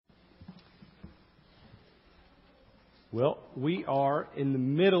Well, we are in the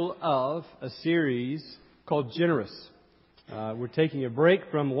middle of a series called Generous. We're taking a break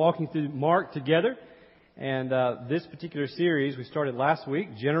from walking through Mark together. And this particular series we started last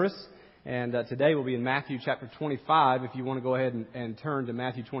week, Generous. And today we'll be in Matthew chapter 25, if you want to go ahead and turn to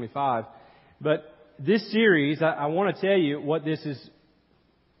Matthew 25. But this series, I want to tell you what it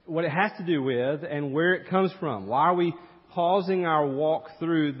has to do with and where it comes from. Why are we pausing our walk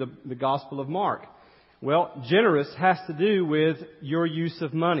through the Gospel of Mark? Well, generous has to do with your use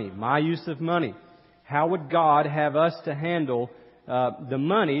of money, my use of money. How would God have us to handle the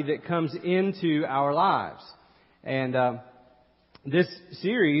money that comes into our lives? And this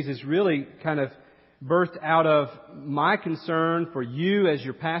series is really kind of birthed out of my concern for you as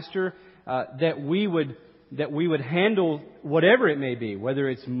your pastor, that we would handle whatever it may be, whether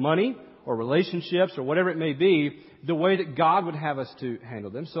it's money or relationships or whatever it may be, the way that God would have us to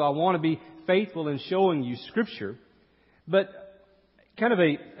handle them. So I want to be faithful in showing you Scripture. But kind of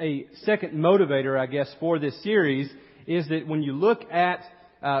a second motivator, I guess, for this series is that when you look at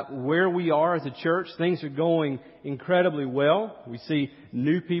where we are as a church, things are going incredibly well. We see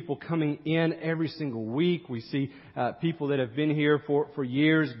new people coming in every single week. We see people that have been here for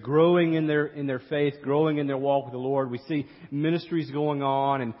years growing in their faith, growing in their walk with the Lord. We see ministries going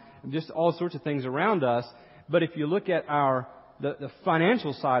on and just all sorts of things around us. But if you look at the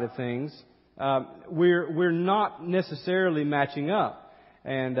financial side of things, we're not necessarily matching up,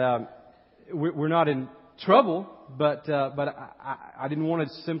 and we're not in trouble. But I didn't want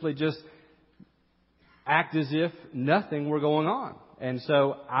to simply just act as if nothing were going on. And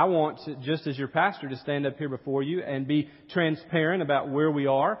so I want to, just as your pastor, to stand up here before you and be transparent about where we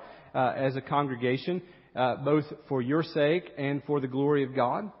are as a congregation, both for your sake and for the glory of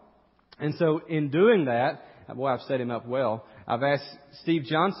God. And so in doing that, boy, I've set him up well. I've asked Steve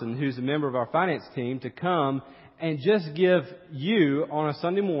Johnson, who's a member of our finance team, to come and just give you, on a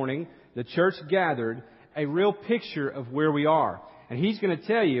Sunday morning, the church gathered, a real picture of where we are. And he's going to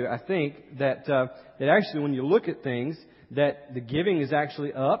tell you, I think, that actually when you look at things, that the giving is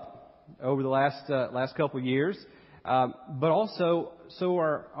actually up over the last couple of years, but also so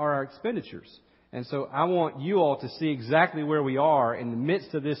are our expenditures. And so I want you all to see exactly where we are in the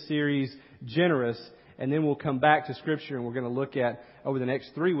midst of this series, Generous, and then we'll come back to Scripture and we're going to look at, over the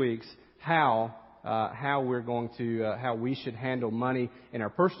next 3 weeks, how we should handle money in our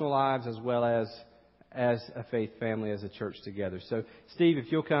personal lives as well as a faith family, as a church together. So, Steve,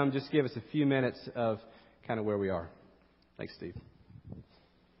 if you'll come, just give us a few minutes of kind of where we are. Thanks, Steve.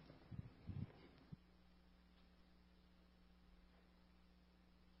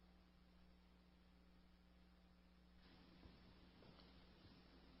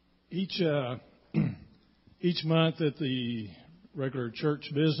 Each month at the regular church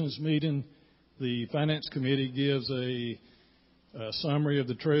business meeting, the finance committee gives a summary of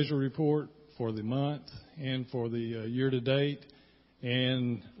the treasury report for the month and for the year to date.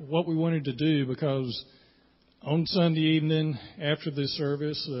 And what we wanted to do, because on Sunday evening after this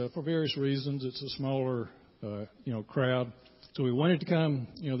service, for various reasons, it's a smaller, crowd. So we wanted to come,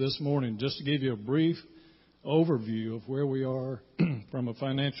 this morning just to give you a brief overview of where we are from a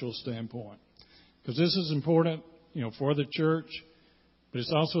financial standpoint. Because this is important, for the church, but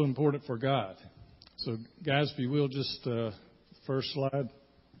it's also important for God. So, guys, if you will, just first slide.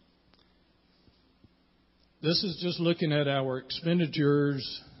 This is just looking at our expenditures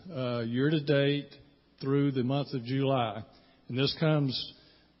year to date through the month of July. And this comes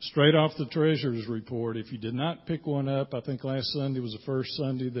straight off the treasurer's report. If you did not pick one up, I think last Sunday was the first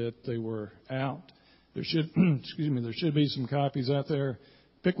Sunday that they were out. There should there should be some copies out there.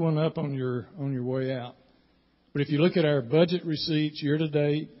 Pick one up on your way out. But if you look at our budget receipts year to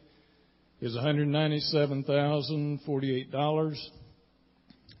date, is $197,048.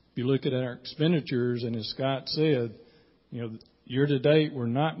 If you look at our expenditures, and as Scott said, year to date we're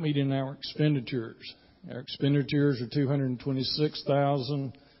not meeting our expenditures. Our expenditures are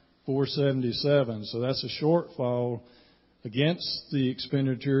 $226,477. So that's a shortfall against the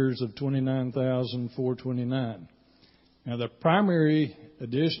expenditures of $29,429. Now, the primary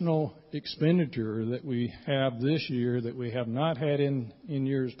additional expenditure that we have this year that we have not had in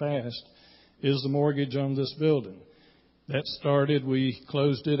years past is the mortgage on this building. We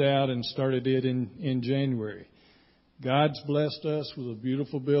closed it out and started it in January. God's blessed us with a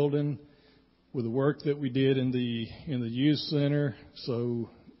beautiful building, with the work that we did in the youth center. So,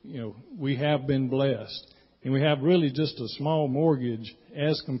 we have been blessed. And we have really just a small mortgage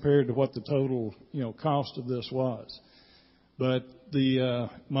as compared to what the total, cost of this was. But the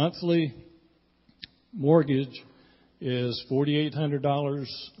monthly mortgage is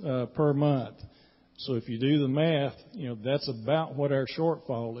 $4,800 per month. So if you do the math, that's about what our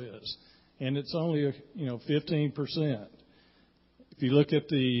shortfall is. And it's only, 15%. If you look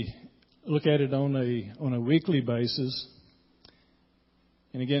at it on a weekly basis,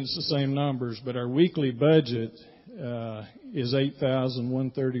 and again, it's the same numbers, but our weekly budget is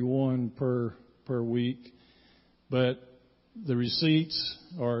 $8,131 per week, but the receipts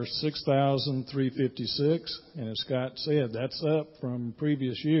are $6,356, and as Scott said, that's up from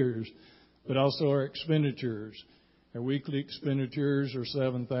previous years. But also our expenditures. Our weekly expenditures are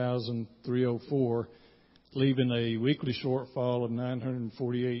 $7,304, leaving a weekly shortfall of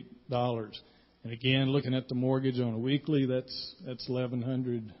 $948. And again, looking at the mortgage on a weekly, that's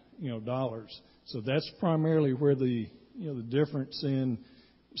 $1,100 So that's primarily where the difference in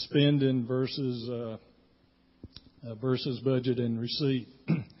spending versus budget and receipt.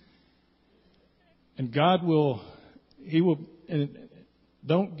 And God will, and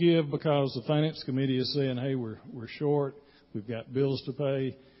don't give because the finance committee is saying, hey, we're short, we've got bills to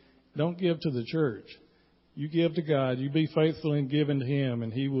pay. Don't give to the church. You give to God. You be faithful in giving to Him,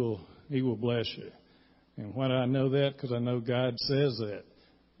 and He will bless you. And why do I know that? Because I know God says that.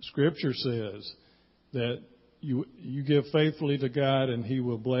 Scripture says that you give faithfully to God, and He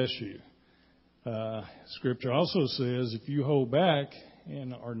will bless you. Scripture also says if you hold back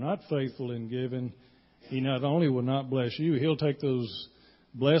and are not faithful in giving, He not only will not bless you, He'll take those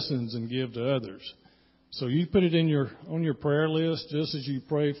blessings and give to others. So you put it on your prayer list, just as you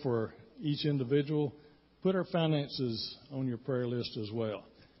pray for each individual. Put our finances on your prayer list as well.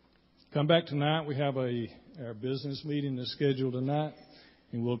 Come back tonight. We have our business meeting is scheduled tonight,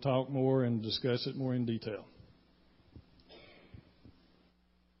 and we'll talk more and discuss it more in detail.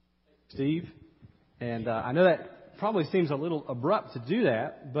 Steve, and I know that probably seems a little abrupt to do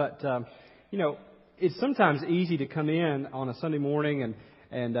that, but it's sometimes easy to come in on a Sunday morning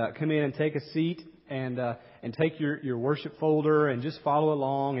and come in and take a seat and take your worship folder and just follow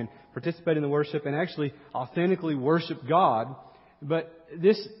along and participate in the worship and actually authentically worship God. But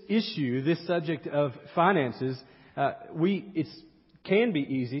this issue, this subject of finances, it can be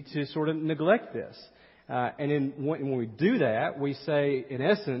easy to sort of neglect this. And when we do that, we say, in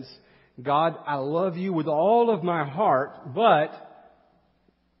essence, God, I love you with all of my heart, but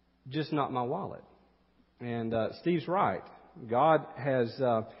just not my wallet. And Steve's right. God has,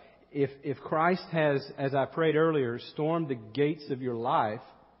 if Christ has, as I prayed earlier, stormed the gates of your life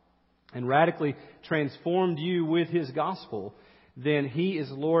and radically transformed you with His gospel, then He is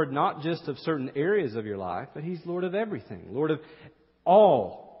Lord not just of certain areas of your life, but He's Lord of everything, Lord of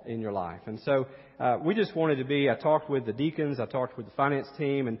all in your life. And so we just wanted to I talked with the deacons, I talked with the finance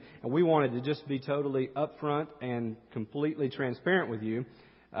team, and we wanted to just be totally upfront and completely transparent with you.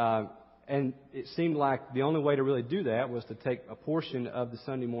 And it seemed like the only way to really do that was to take a portion of the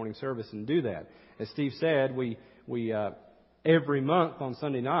Sunday morning service and do that. As Steve said, we every month on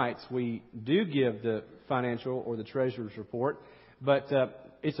Sunday nights we do give the financial or the treasurer's report, but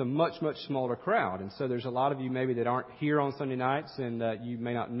it's a much, much smaller crowd. And so there's a lot of you maybe that aren't here on Sunday nights, and you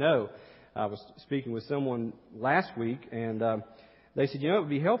may not know. I was speaking with someone last week, and they said, it would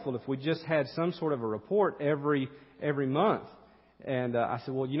be helpful if we just had some sort of a report every month. And I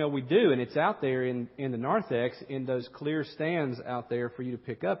said, well, we do, and it's out there in the narthex in those clear stands out there for you to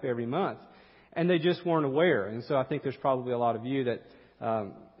pick up every month. And they just weren't aware. And so I think there's probably a lot of you that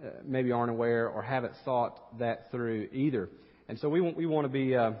maybe aren't aware or haven't thought that through either. And so we want to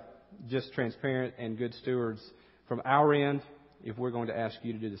be just transparent and good stewards from our end if we're going to ask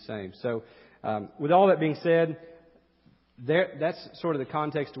you to do the same. So with all that being said, that's sort of the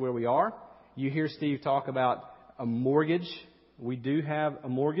context of where we are. You hear Steve talk about a mortgage. We do have a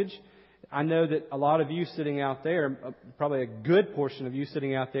mortgage. I know that a lot of you sitting out there, probably a good portion of you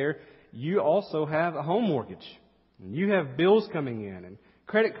sitting out there, you also have a home mortgage. You have bills coming in and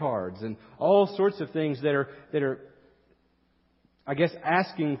credit cards and all sorts of things that are, I guess,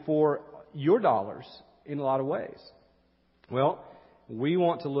 asking for your dollars in a lot of ways. Well, we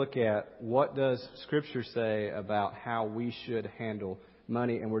want to look at what does Scripture say about how we should handle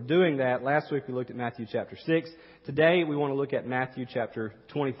money, and we're doing that. Last week we looked at Matthew chapter 6. Today we want to look at Matthew chapter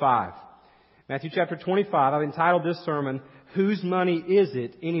 25. Matthew chapter 25, I've entitled this sermon, Whose Money Is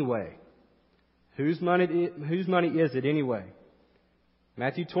It Anyway? Whose money is it anyway?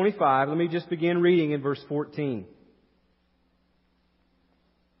 Matthew 25, let me just begin reading in verse 14.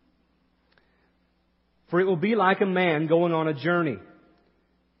 For it will be like a man going on a journey,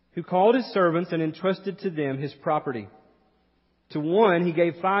 who called his servants and entrusted to them his property. To one he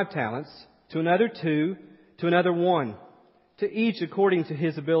gave 5 talents, to another 2, to another 1, to each according to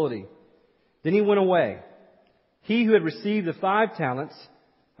his ability. Then he went away. He who had received the 5 talents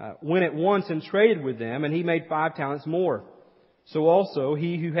went at once and traded with them, and he made 5 talents more. So also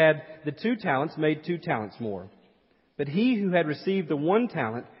he who had the 2 talents made 2 talents more. But he who had received the 1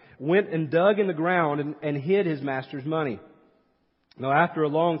 talent went and dug in the ground and hid his master's money. Now after a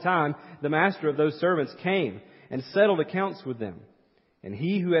long time, the master of those servants came and settled accounts with them. And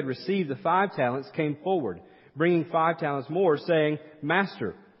he who had received the 5 talents came forward, bringing 5 talents more, saying,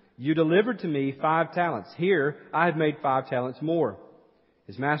 Master, you delivered to me 5 talents. Here I have made 5 talents more.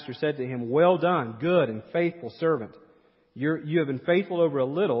 His master said to him, Well done, good and faithful servant. You have been faithful over a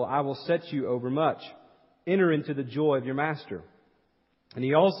little, I will set you over much. Enter into the joy of your master. And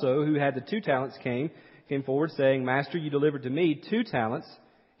he also, who had the 2 talents, came forward, saying, Master, you delivered to me 2 talents.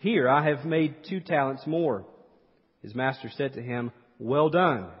 Here I have made 2 talents more. His master said to him, Well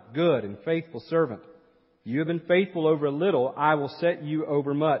done, good and faithful servant. You have been faithful over a little, I will set you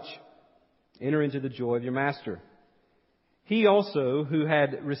over much. Enter into the joy of your master. He also, who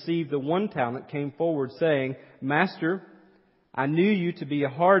had received the 1 talent, came forward, saying, Master, I knew you to be a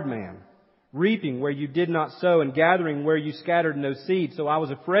hard man, reaping where you did not sow and gathering where you scattered no seed. So I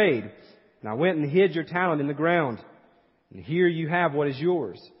was afraid, and I went and hid your talent in the ground. And here you have what is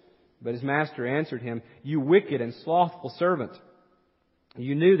yours. But his master answered him, You wicked and slothful servant.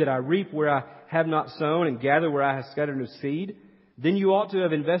 You knew that I reap where I have not sown and gather where I have scattered no seed. Then you ought to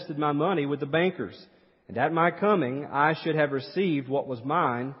have invested my money with the bankers. And at my coming I should have received what was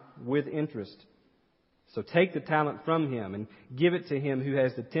mine with interest. So take the talent from him and give it to him who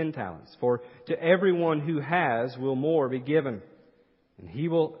has the 10 talents. For to everyone who has will more be given, and he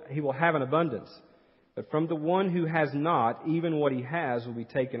will have an abundance. But from the one who has not, even what he has will be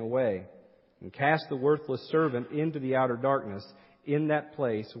taken away. And cast the worthless servant into the outer darkness, in that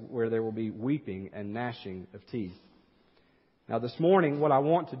place where there will be weeping and gnashing of teeth. Now this morning, what I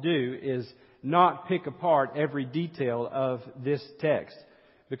want to do is not pick apart every detail of this text,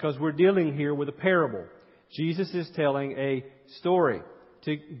 because we're dealing here with a parable. Jesus is telling a story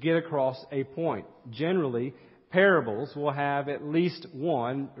to get across a point. Generally, parables will have at least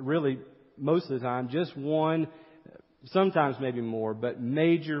one, really most of the time, just one, sometimes maybe more, but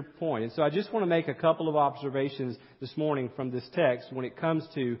major point. And so I just want to make a couple of observations this morning from this text when it comes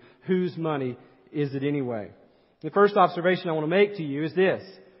to whose money is it anyway. The first observation I want to make to you is this,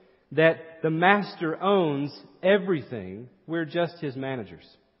 that the master owns everything. We're just his managers.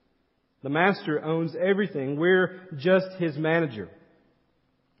 The master owns everything. We're just his manager.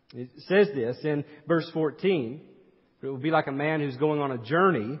 It says this in verse 14. It will be like a man who's going on a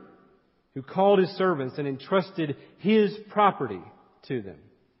journey, who called his servants and entrusted his property to them.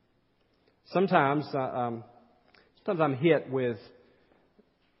 Sometimes I'm hit with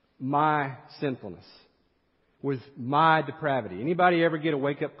my sinfulness, with my depravity. Anybody ever get a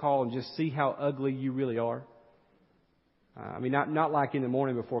wake-up call and just see how ugly you really are? I mean, not like in the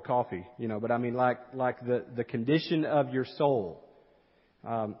morning before coffee, but I mean like the condition of your soul.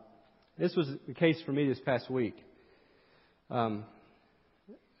 This was the case for me this past week.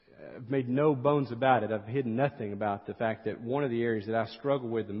 I've made no bones about it. I've hidden nothing about the fact that one of the areas that I struggle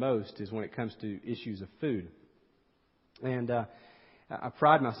with the most is when it comes to issues of food. And I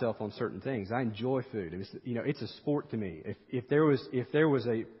pride myself on certain things. I enjoy food. It's a sport to me. If there was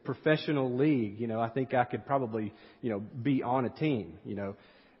a professional league, I think I could probably, be on a team,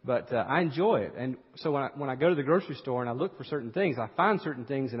 But I enjoy it. And so when I go to the grocery store and I look for certain things, I find certain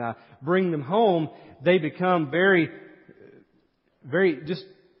things and I bring them home, they become very, very just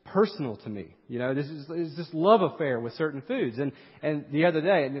personal to me. This is this love affair with certain foods. And the other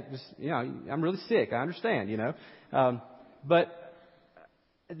day, and it was, I'm really sick. I understand, but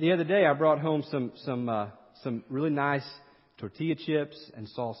the other day I brought home some really nice tortilla chips and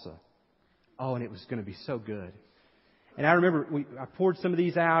salsa. Oh, and it was going to be so good. And I remember I poured some of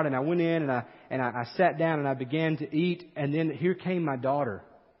these out, and I went in and I sat down and I began to eat. And then here came my daughter.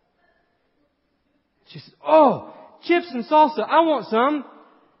 She said, "Oh, chips and salsa! I want some."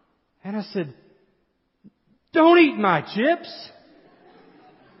 And I said, "Don't eat my chips."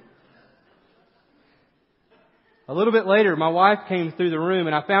 A little bit later, my wife came through the room,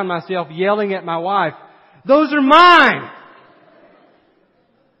 and I found myself yelling at my wife, "Those are mine!"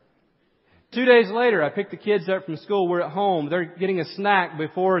 2 days later, I picked the kids up from school. We're at home. They're getting a snack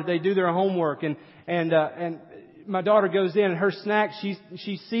before they do their homework. And my daughter goes in, and her snack,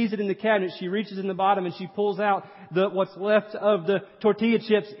 she sees it in the cabinet. She reaches in the bottom, and she pulls out what's left of the tortilla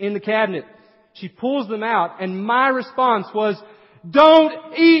chips in the cabinet. She pulls them out, and my response was,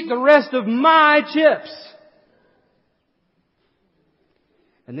 "Don't eat the rest of my chips!"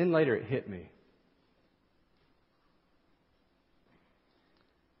 And then later it hit me.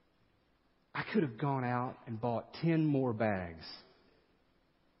 I could have gone out and bought 10 more bags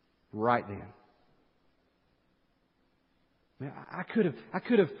right then. Man, I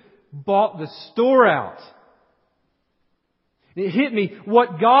could have bought the store out. It hit me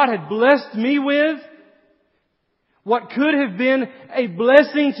what God had blessed me with, what could have been a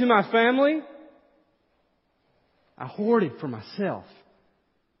blessing to my family. I hoarded for myself.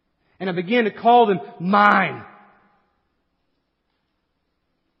 And I began to call them mine.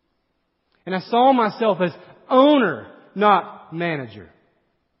 And I saw myself as owner, not manager.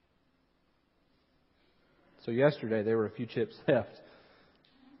 So yesterday there were a few chips left.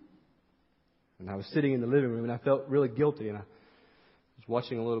 And I was sitting in the living room and I felt really guilty. And I was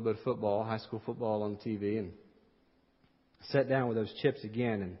watching a little bit of football, high school football on TV. And I sat down with those chips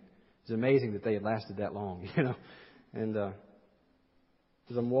again. And it was amazing that they had lasted that long, you know. And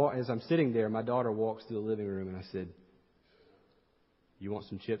as I'm sitting there, my daughter walks through the living room and I said, "You want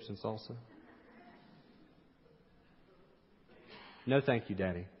some chips and salsa?" "No, thank you,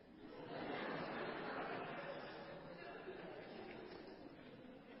 Daddy."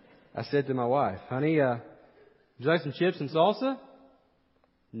 I said to my wife, "Honey, would you like some chips and salsa?"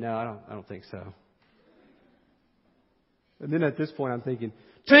 "No, I don't think so." And then at this point I'm thinking,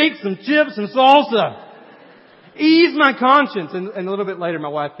 take some chips and salsa. Ease my conscience. And a little bit later my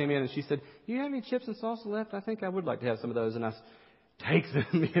wife came in and she said, "Do you have any chips and salsa left? I think I would like to have some of those." And I said, "Take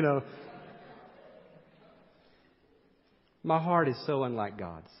them," you know. My heart is so unlike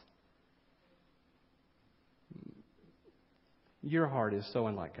God's. Your heart is so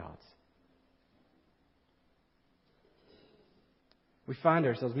unlike God's. We find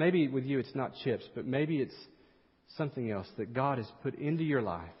ourselves, maybe with you it's not chips, but maybe it's something else that God has put into your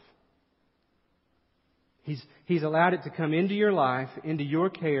life. He's allowed it to come into your life, into your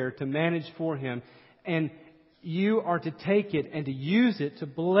care, to manage for Him. And you are to take it and to use it to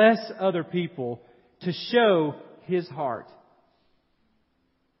bless other people, to show His heart.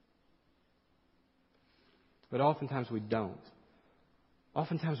 But oftentimes we don't.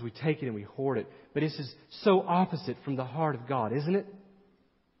 Oftentimes we take it and we hoard it. But this is so opposite from the heart of God, isn't it?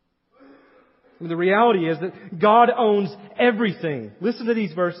 I mean, the reality is that God owns everything. Listen to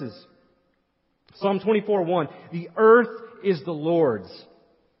these verses. Psalm 24:1. The earth is the Lord's,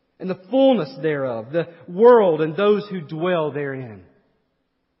 and the fullness thereof, the world and those who dwell therein.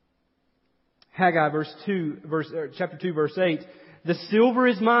 Haggai chapter 2, verse 8. The silver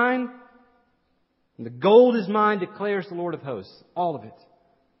is mine, and the gold is mine, declares the Lord of hosts. All of it.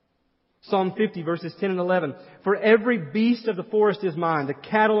 Psalm 50, verses 10 and 11. For every beast of the forest is mine, the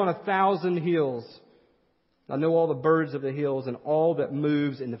cattle on 1,000 hills. I know all the birds of the hills, and all that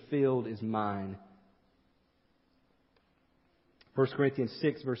moves in the field is mine. 1 Corinthians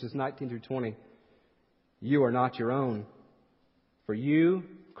 6, verses 19 through 20. You are not your own. For you,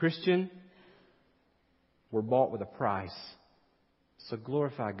 Christian, were bought with a price. So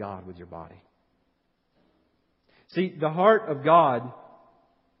glorify God with your body. See, the heart of God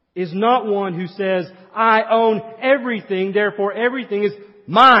is not one who says, I own everything, therefore everything is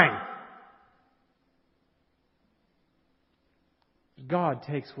mine. God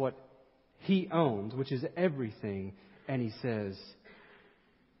takes what He owns, which is everything, and He says,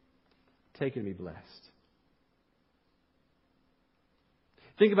 take it and be blessed.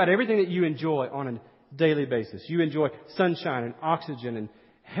 Think about everything that you enjoy on a daily basis. You enjoy sunshine and oxygen and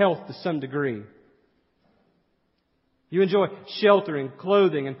health to some degree. You enjoy shelter and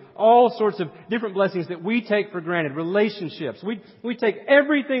clothing and all sorts of different blessings that we take for granted. Relationships. We take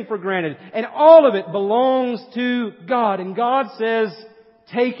everything for granted. And all of it belongs to God. And God says,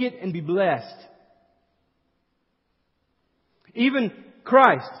 take it and be blessed. Even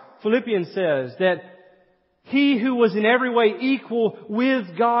Christ, Philippians says that He who was in every way equal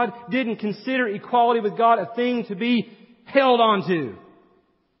with God didn't consider equality with God a thing to be held on to.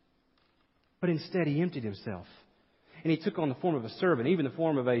 But instead He emptied Himself. And He took on the form of a servant, even the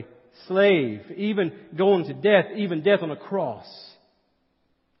form of a slave, even going to death, even death on a cross.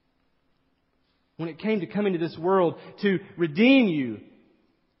 When it came to coming to this world to redeem you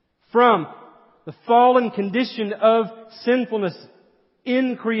from the fallen condition of sinfulness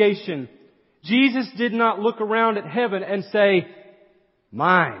in creation, Jesus did not look around at heaven and say,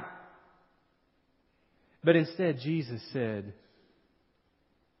 mine. But instead Jesus said,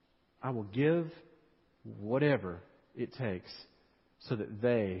 I will give whatever it takes so that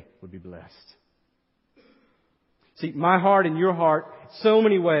they would be blessed. See, my heart and your heart, so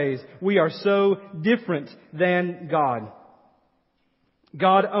many ways, we are so different than God.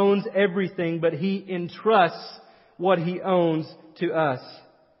 God owns everything, but He entrusts what He owns to us.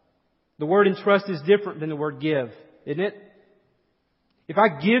 The word entrust is different than the word give, isn't it? If I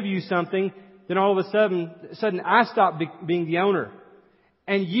give you something, then all of a sudden I stop being the owner.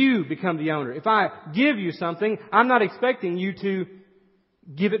 and you become the owner. If I give you something, I'm not expecting you to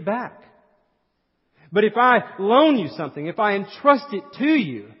give it back. But if I loan you something, if I entrust it to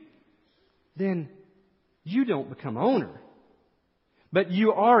you, then you don't become owner. But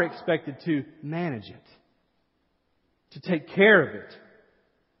you are expected to manage it, to take care of it.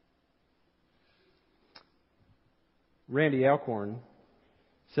 Randy Alcorn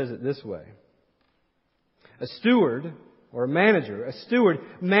says it this way. A steward or a manager, a steward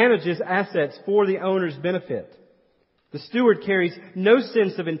manages assets for the owner's benefit. The steward carries no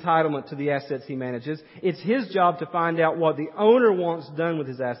sense of entitlement to the assets he manages. It's his job to find out what the owner wants done with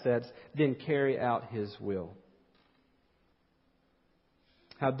his assets, then carry out his will.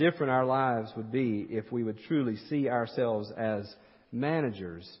 How different our lives would be if we would truly see ourselves as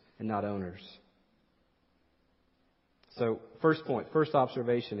managers and not owners. So, first point, first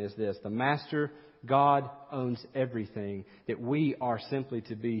observation is this. The Master, God, owns everything, that we are simply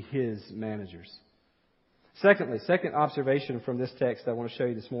to be His managers. Secondly, second observation from this text I want to show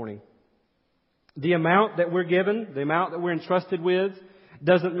you this morning. The amount that we're given, the amount that we're entrusted with,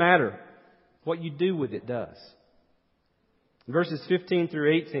 doesn't matter. What you do with it does. Verses 15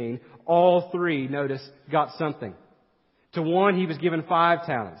 through 18, all three, notice, got something. To one, he was given 5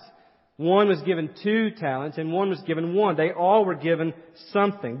 talents. One was given 2 talents, and one was given 1. They all were given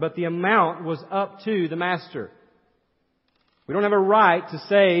something, but the amount was up to the master. We don't have a right to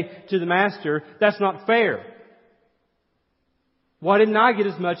say to the master, that's not fair. Why didn't I get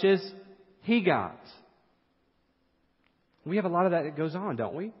as much as he got? We have a lot of that goes on,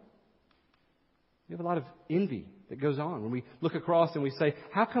 don't we? We have a lot of envy that goes on when we look across and we say,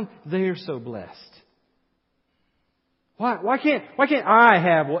 how come they're so blessed? Why can't I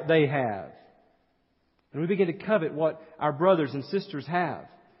have what they have? And we begin to covet what our brothers and sisters have.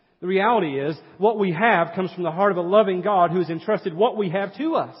 The reality is, what we have comes from the heart of a loving God who has entrusted what we have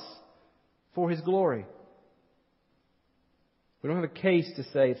to us for His glory. We don't have a case to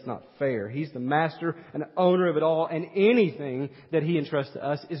say it's not fair. He's the master and owner of it all, and anything that He entrusts to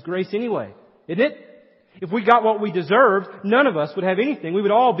us is grace anyway, isn't it? If we got what we deserved, none of us would have anything. We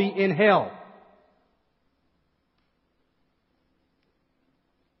would all be in hell.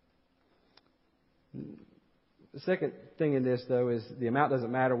 The second thing in this, though, is the amount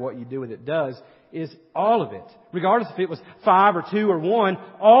doesn't matter. What you do with it does, is all of it. Regardless if it was 5 or 2 or 1,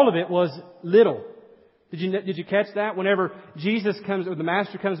 all of it was little. Did you catch that? Whenever Jesus comes, or the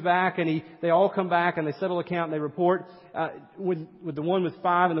Master comes back, and they all come back and they settle account and they report with the one with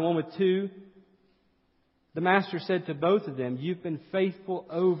 5 and the one with 2, the Master said to both of them, "You've been faithful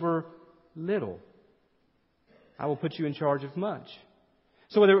over little. I will put you in charge of much."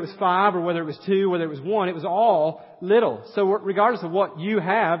 So whether it was 5 or whether it was 2, whether it was 1, it was all little. So regardless of what you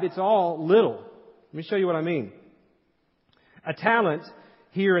have, it's all little. Let me show you what I mean. A talent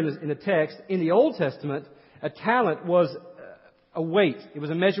here in the text, in the Old Testament, a talent was a weight. It was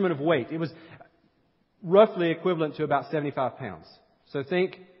a measurement of weight. It was roughly equivalent to about 75 pounds. So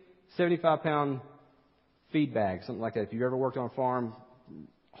think 75-pound feed bag, something like that. If you've ever worked on a farm,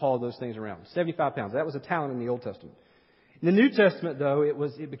 haul those things around. 75 pounds. That was a talent in the Old Testament. In the New Testament, though,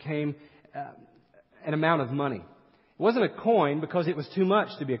 it became an amount of money. It wasn't a coin because it was too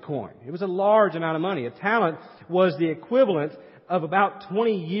much to be a coin. It was a large amount of money. A talent was the equivalent of about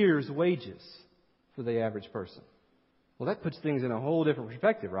 20 years' wages for the average person. Well, that puts things in a whole different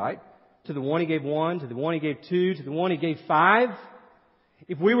perspective, right? To the one he gave 1, to the one he gave 2, to the one he gave 5.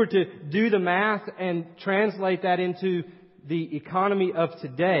 If we were to do the math and translate that into the economy of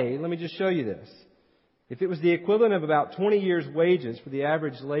today, let me just show you this. If it was the equivalent of about 20 years' wages for the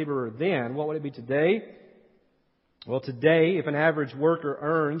average laborer then, what would it be today? Well, today, if an average worker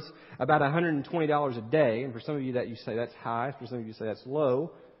earns about $120 a day, and for some of you that you say that's high, for some of you say that's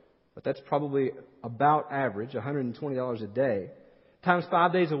low, but that's probably about average, $120 a day, times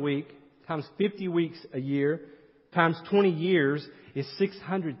 5 days a week, times 50 weeks a year, times 20 years is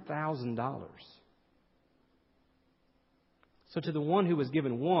 $600,000. So to the one who was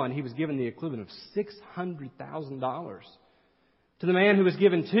given 1, he was given the equivalent of $600,000. To the man who was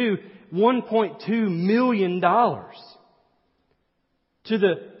given 2, $1.2 million. To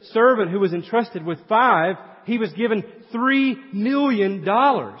the servant who was entrusted with 5, he was given $3 million.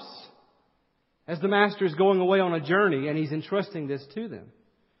 As the master is going away on a journey and he's entrusting this to them.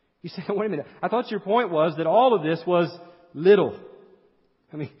 You say, wait a minute, I thought your point was that all of this was little.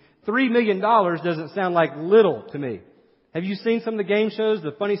 I mean, $3 million doesn't sound like little to me. Have you seen some of the game shows,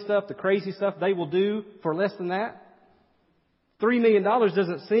 the funny stuff, the crazy stuff they will do for less than that? $3 million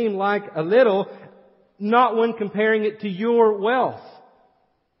doesn't seem like a little, not when comparing it to your wealth.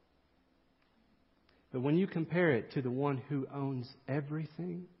 But when you compare it to the one who owns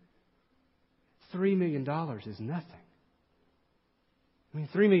everything, $3 million is nothing. I mean,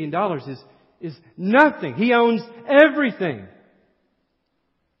 $3 million is nothing. He owns everything.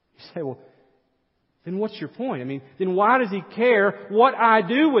 You say, well, then what's your point? I mean, then why does He care what I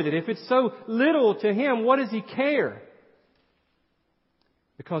do with it? If it's so little to Him, what does He care?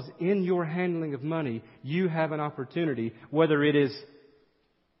 Because in your handling of money, you have an opportunity, whether it is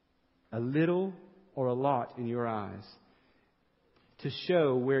a little or a lot in your eyes, to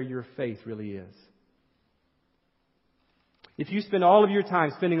show where your faith really is. If you spend all of your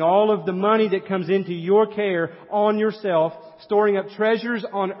time spending all of the money that comes into your care on yourself, storing up treasures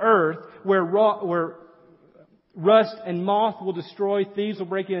on earth where rust and moth will destroy, thieves will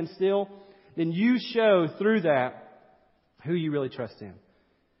break in and steal, then you show through that who you really trust in.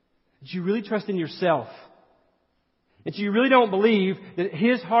 That you really trust in yourself. That you really don't believe that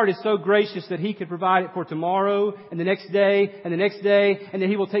His heart is so gracious that He could provide it for tomorrow and the next day and the next day, and that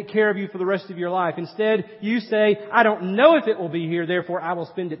He will take care of you for the rest of your life. Instead, you say, I don't know if it will be here, therefore I will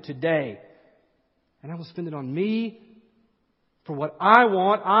spend it today. And I will spend it on me for what I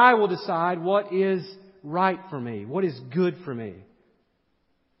want. I will decide what is right for me, what is good for me.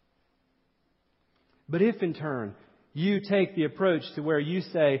 But if in turn you take the approach to where you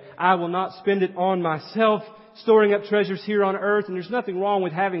say, I will not spend it on myself, storing up treasures here on earth, and there's nothing wrong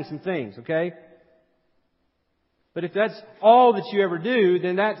with having some things, okay? But if that's all that you ever do,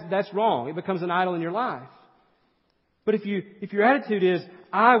 then that's wrong. It becomes an idol in your life. But if your attitude is,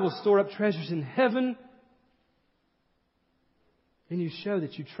 I will store up treasures in heaven, then you show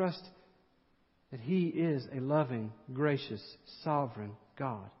that you trust that He is a loving, gracious, sovereign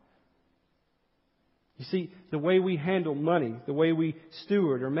God. You see, the way we handle money, the way we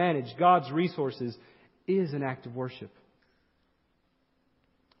steward or manage God's resources is an act of worship.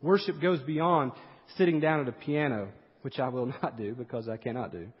 Worship goes beyond sitting down at a piano, which I will not do because I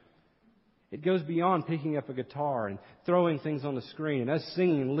cannot do. It goes beyond picking up a guitar and throwing things on the screen and us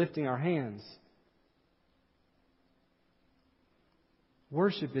singing and lifting our hands.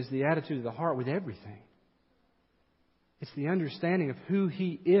 Worship is the attitude of the heart with everything. It's the understanding of who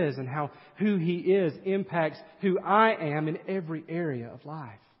He is and how who He is impacts who I am in every area of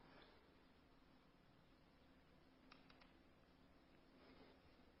life.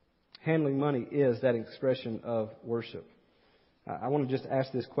 Handling money is that expression of worship. I want to just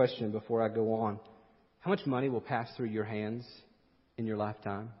ask this question before I go on. How much money will pass through your hands in your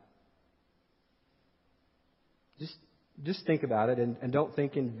lifetime? Just think about it and don't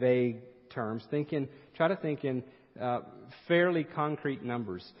think in vague terms. Try to think in fairly concrete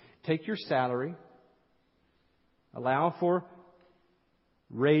numbers. Take your salary, allow for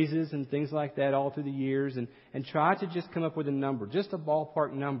raises and things like that all through the years, and try to just come up with a number, just a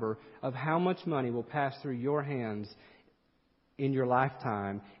ballpark number of how much money will pass through your hands in your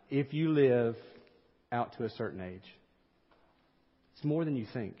lifetime if you live out to a certain age. It's more than you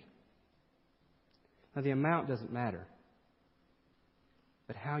think. Now, the amount doesn't matter,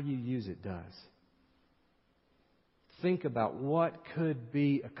 but how you use it does. Think about what could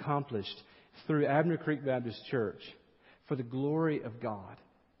be accomplished through Abner Creek Baptist Church for the glory of God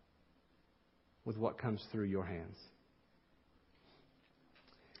with what comes through your hands.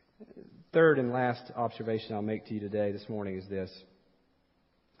 Third and last observation I'll make to you today, this morning, is this.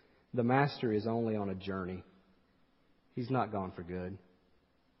 The Master is only on a journey. He's not gone for good.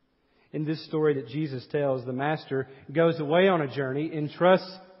 In this story that Jesus tells, the Master goes away on a journey, entrusts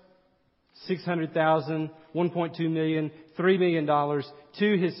 $600,000, $1.2 million, $3 million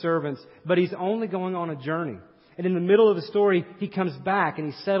to His servants, but He's only going on a journey. And in the middle of the story, He comes back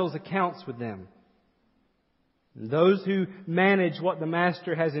and He settles accounts with them. And those who manage what the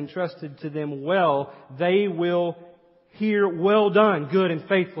Master has entrusted to them well, they will hear, well done, good and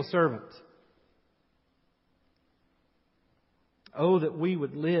faithful servant. Oh, that we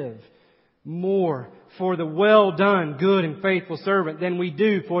would live more for the well done, good and faithful servant than we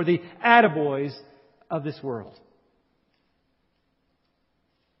do for the attaboys of this world.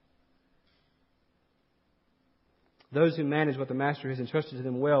 Those who manage what the Master has entrusted to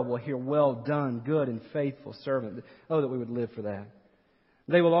them well will hear, well done, good and faithful servant. Oh, that we would live for that.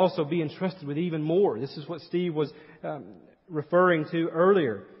 They will also be entrusted with even more. This is what Steve was referring to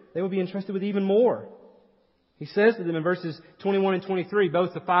earlier. They will be entrusted with even more. He says to them in verses 21 and 23,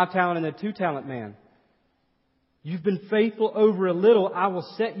 both the 5-talent and the 2-talent man, you've been faithful over a little, I will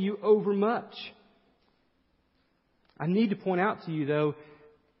set you over much. I need to point out to you, though,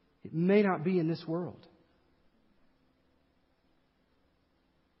 it may not be in this world.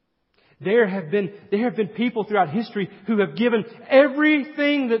 There have been people throughout history who have given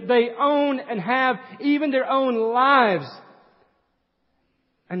everything that they own and have, even their own lives.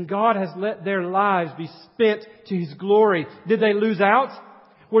 And God has let their lives be spent to His glory. Did they lose out?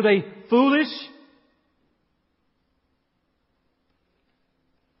 Were they foolish?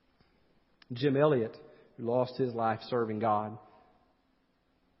 Jim Elliot, who lost his life serving God,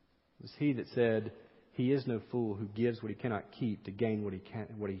 it was he that said, "He is no fool who gives what he cannot keep to gain what he can."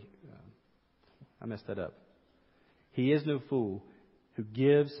 I messed that up. He is no fool who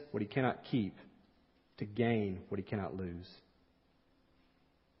gives what he cannot keep to gain what he cannot lose.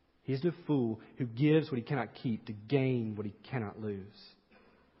 He is no fool who gives what he cannot keep to gain what he cannot lose.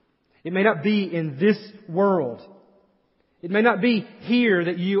 It may not be in this world. It may not be here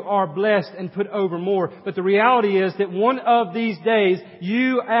that you are blessed and put over more. But the reality is that one of these days,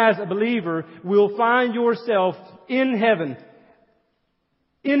 you as a believer will find yourself in heaven.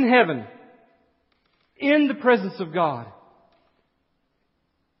 In heaven. In the presence of God.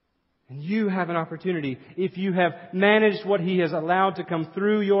 And you have an opportunity. If you have managed what He has allowed to come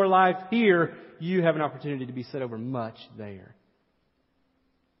through your life here, you have an opportunity to be set over much there.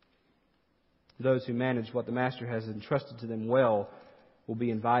 Those who manage what the Master has entrusted to them well will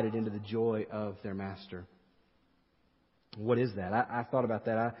be invited into the joy of their Master. What is that? I thought about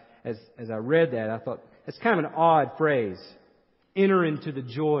that. As I read that, I thought, it's kind of an odd phrase. Enter into the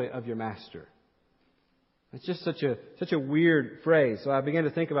joy of your Master. It's just such a weird phrase. So I began to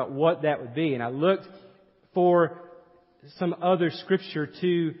think about what that would be. And I looked for some other scripture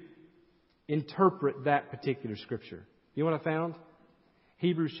to interpret that particular scripture. You know what I found?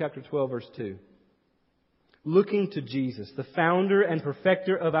 Hebrews chapter 12, verse 2. Looking to Jesus, the founder and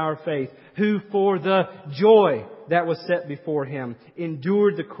perfecter of our faith, who for the joy that was set before Him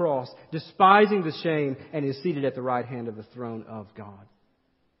endured the cross, despising the shame, and is seated at the right hand of the throne of God.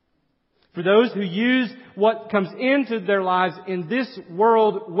 For those who use what comes into their lives in this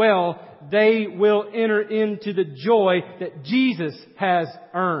world well, they will enter into the joy that Jesus has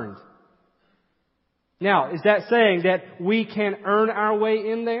earned. Now, is that saying that we can earn our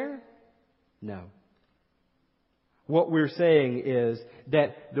way in there? No. What we're saying is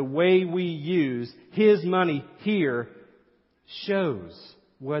that the way we use His money here shows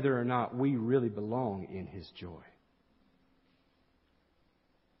whether or not we really belong in His joy.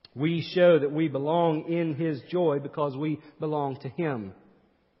 We show that we belong in His joy because we belong to Him.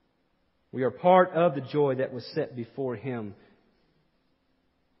 We are part of the joy that was set before Him,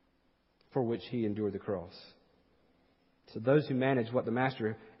 for which He endured the cross. So those who manage what the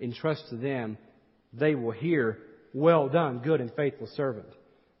Master entrusts to them, they will hear, "Well done, good and faithful servant."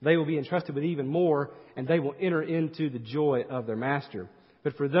 They will be entrusted with even more, and they will enter into the joy of their Master.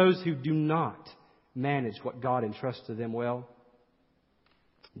 But for those who do not manage what God entrusts to them well,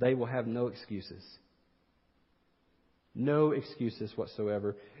 they will have no excuses. No excuses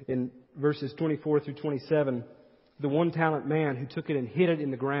whatsoever. In verses 24 through 27, the one-talent man who took it and hid it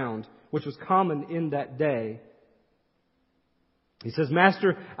in the ground, which was common in that day, he says,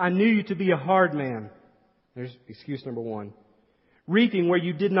 "Master, I knew you to be a hard man." There's excuse number one. "Reaping where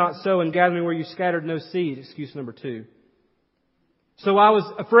you did not sow and gathering where you scattered no seed." Excuse number two. "So I was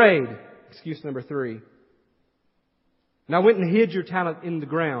afraid." Excuse number three. "And I went and hid your talent in the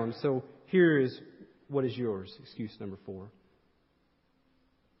ground. So here is what is yours." Excuse number four.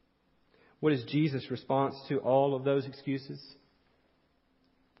 What is Jesus' response to all of those excuses?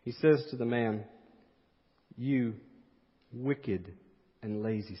 He says to the man, "You wicked and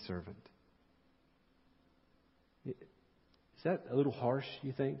lazy servant." Is that a little harsh,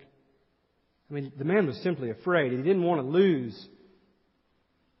 you think? I mean, the man was simply afraid. He didn't want to lose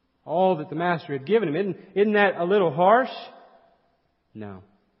all that the Master had given him. Isn't that a little harsh? No.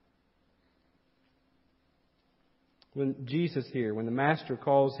 When Jesus here, when the Master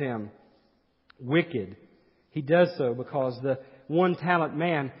calls him wicked, He does so because the one-talent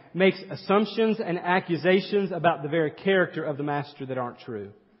man makes assumptions and accusations about the very character of the Master that aren't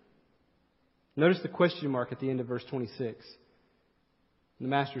true. Notice the question mark at the end of verse 26. The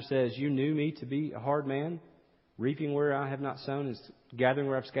Master says, "You knew me to be a hard man, reaping where I have not sown and gathering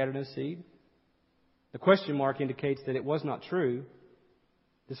where I've scattered no seed." The question mark indicates that it was not true.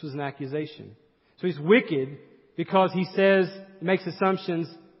 This was an accusation. So He's wicked because He makes assumptions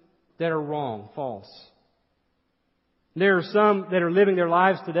that are wrong, false. There are some that are living their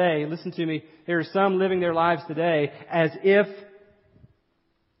lives today, listen to me, there are some living their lives today as if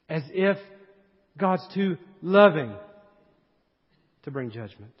God's too loving to bring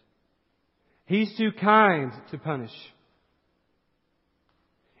judgment. He's too kind to punish.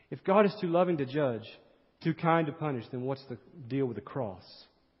 If God is too loving to judge, too kind to punish, then what's the deal with the cross?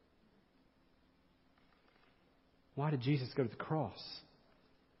 Why did Jesus go to the cross?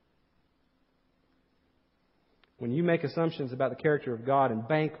 When you make assumptions about the character of God and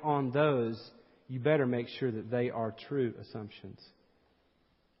bank on those, you better make sure that they are true assumptions.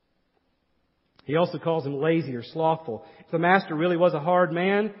 He also calls him lazy or slothful. If the master really was a hard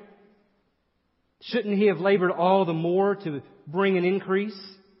man, shouldn't he have labored all the more to bring an increase?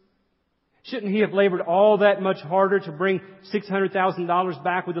 Shouldn't he have labored all that much harder to bring $600,000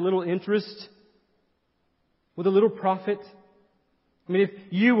 back with a little interest? With a little profit? I mean, if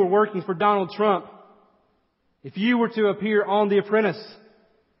you were working for Donald Trump, if you were to appear on The Apprentice,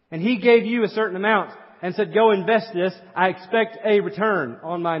 and he gave you a certain amount and said, go invest this, I expect a return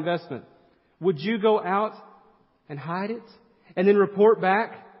on my investment. Would you go out and hide it? And then report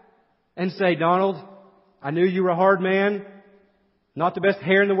back and say, Donald, I knew you were a hard man, not the best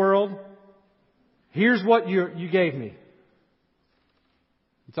hair in the world. Here's what you gave me.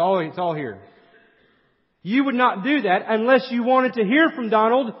 It's all here. You would not do that unless you wanted to hear from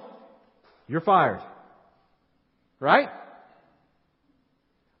Donald, you're fired. Right?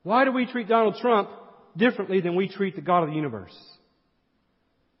 Why do we treat Donald Trump differently than we treat the God of the universe?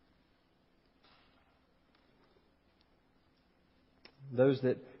 Those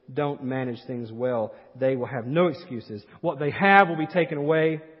that don't manage things well, they will have no excuses. What they have will be taken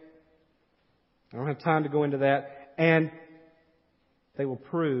away. I don't have time to go into that. And they will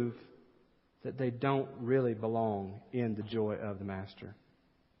prove that they don't really belong in the joy of the Master.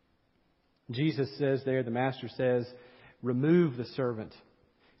 Jesus says there, the Master says, remove the servant.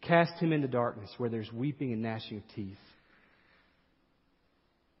 Cast him into darkness where there's weeping and gnashing of teeth.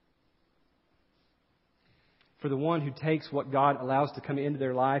 For the one who takes what God allows to come into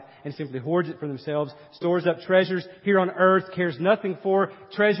their life and simply hoards it for themselves, stores up treasures here on earth, cares nothing for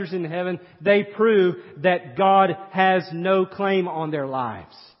treasures in heaven, they prove that God has no claim on their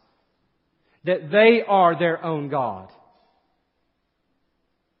lives. That they are their own God.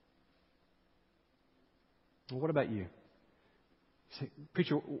 Well, what about you? Say,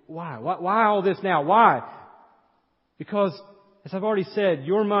 preacher, why? Why all this now? Why? Because, as I've already said,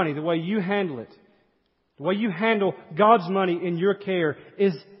 your money, the way you handle it, the way you handle God's money in your care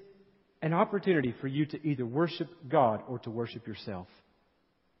is an opportunity for you to either worship God or to worship yourself.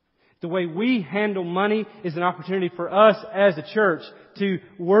 The way we handle money is an opportunity for us as a church to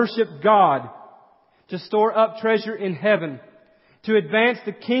worship God, to store up treasure in heaven, to advance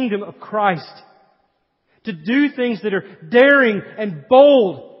the kingdom of Christ, to do things that are daring and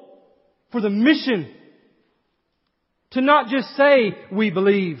bold for the mission. To not just say, we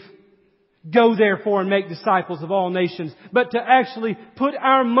believe, go therefore and make disciples of all nations, but to actually put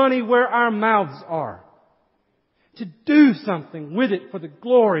our money where our mouths are. To do something with it for the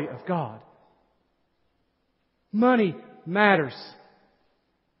glory of God. Money matters.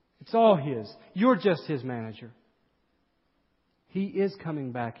 It's all His. You're just His manager. He is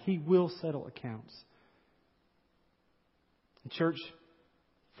coming back. He will settle accounts. Church,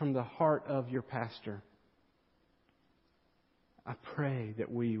 from the heart of your pastor, I pray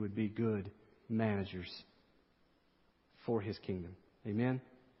that we would be good managers for His kingdom. Amen?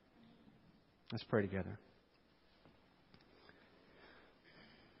 Let's pray together.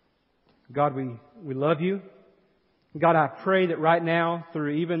 God, we love You. God, I pray that right now,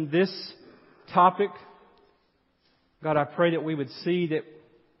 through even this topic, God, I pray that we would see that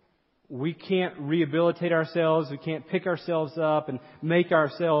we can't rehabilitate ourselves, we can't pick ourselves up and make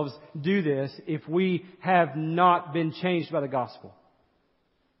ourselves do this if we have not been changed by the gospel.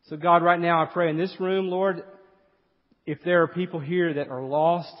 So God, right now I pray in this room, Lord, if there are people here that are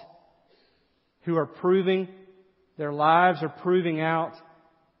lost, who are proving, their lives are proving out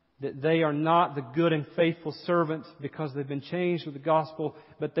that they are not the good and faithful servant because they've been changed with the gospel,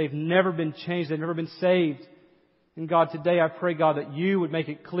 but they've never been changed, they've never been saved. And God, today I pray, God, that You would make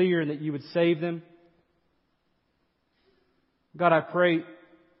it clear and that You would save them. God, I pray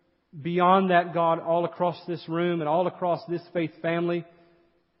beyond that, God, all across this room and all across this faith family,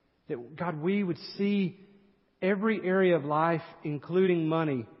 that, God, we would see every area of life, including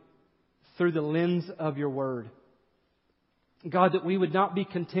money, through the lens of Your Word. God, that we would not be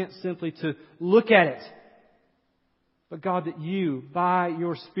content simply to look at it, but God, that You, by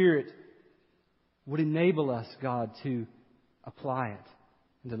Your Spirit, would enable us, God, to apply it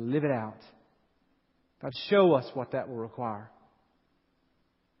and to live it out. God, show us what that will require.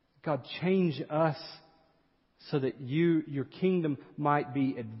 God, change us so that Your kingdom might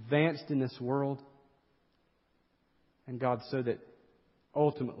be advanced in this world. And God, so that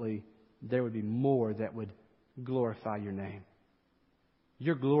ultimately there would be more that would glorify Your name.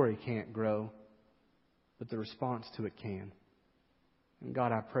 Your glory can't grow, but the response to it can. And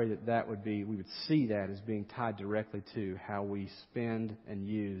God, I pray that we would see that as being tied directly to how we spend and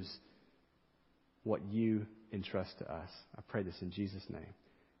use what you entrust to us. I pray this in Jesus' name.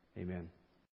 Amen.